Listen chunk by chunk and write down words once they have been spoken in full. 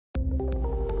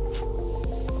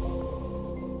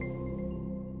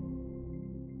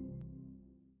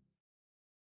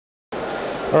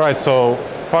All right, so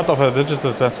part of a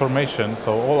digital transformation,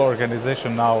 so all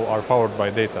organizations now are powered by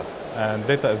data, and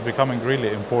data is becoming really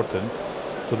important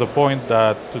to the point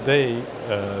that today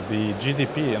the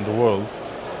GDP in the world,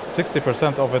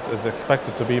 60% of it is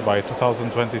expected to be by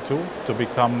 2022 to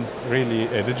become really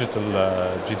a digital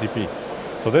GDP.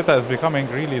 So data is becoming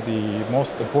really the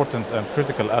most important and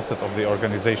critical asset of the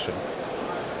organization.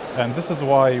 And this is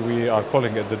why we are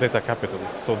calling it the data capital.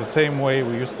 So the same way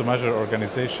we used to measure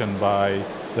organization by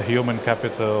the human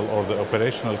capital or the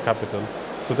operational capital,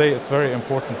 today it's very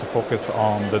important to focus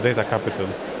on the data capital,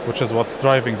 which is what's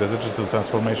driving the digital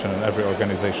transformation in every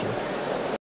organization.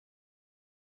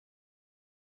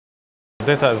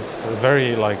 Data is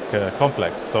very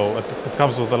complex, so it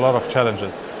comes with a lot of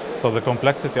challenges. So the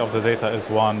complexity of the data is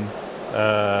one.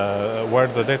 Where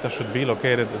the data should be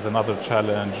located is another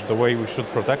challenge. The way we should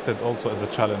protect it also is a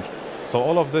challenge. So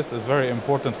all of this is very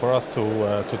important for us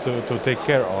to take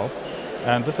care of.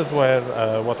 And this is where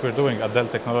what we're doing at Dell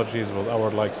Technologies with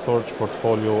our storage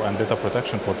portfolio and data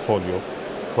protection portfolio,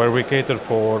 where we cater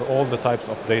for all the types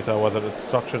of data, whether it's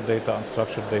structured data,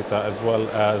 unstructured data, as well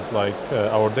as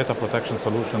our data protection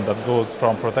solution that goes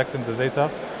from protecting the data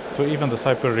to even the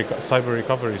cyber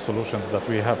recovery solutions that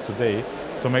we have today,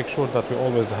 to make sure that we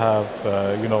always have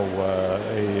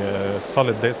a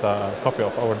solid data, copy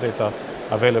of our data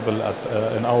available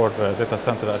in our data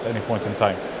center at any point in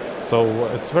time. So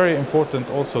it's very important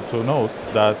also to note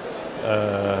that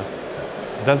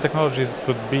Dell Technologies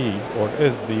could be or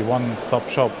is the one-stop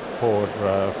shop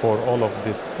for all of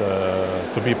this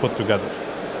to be put together.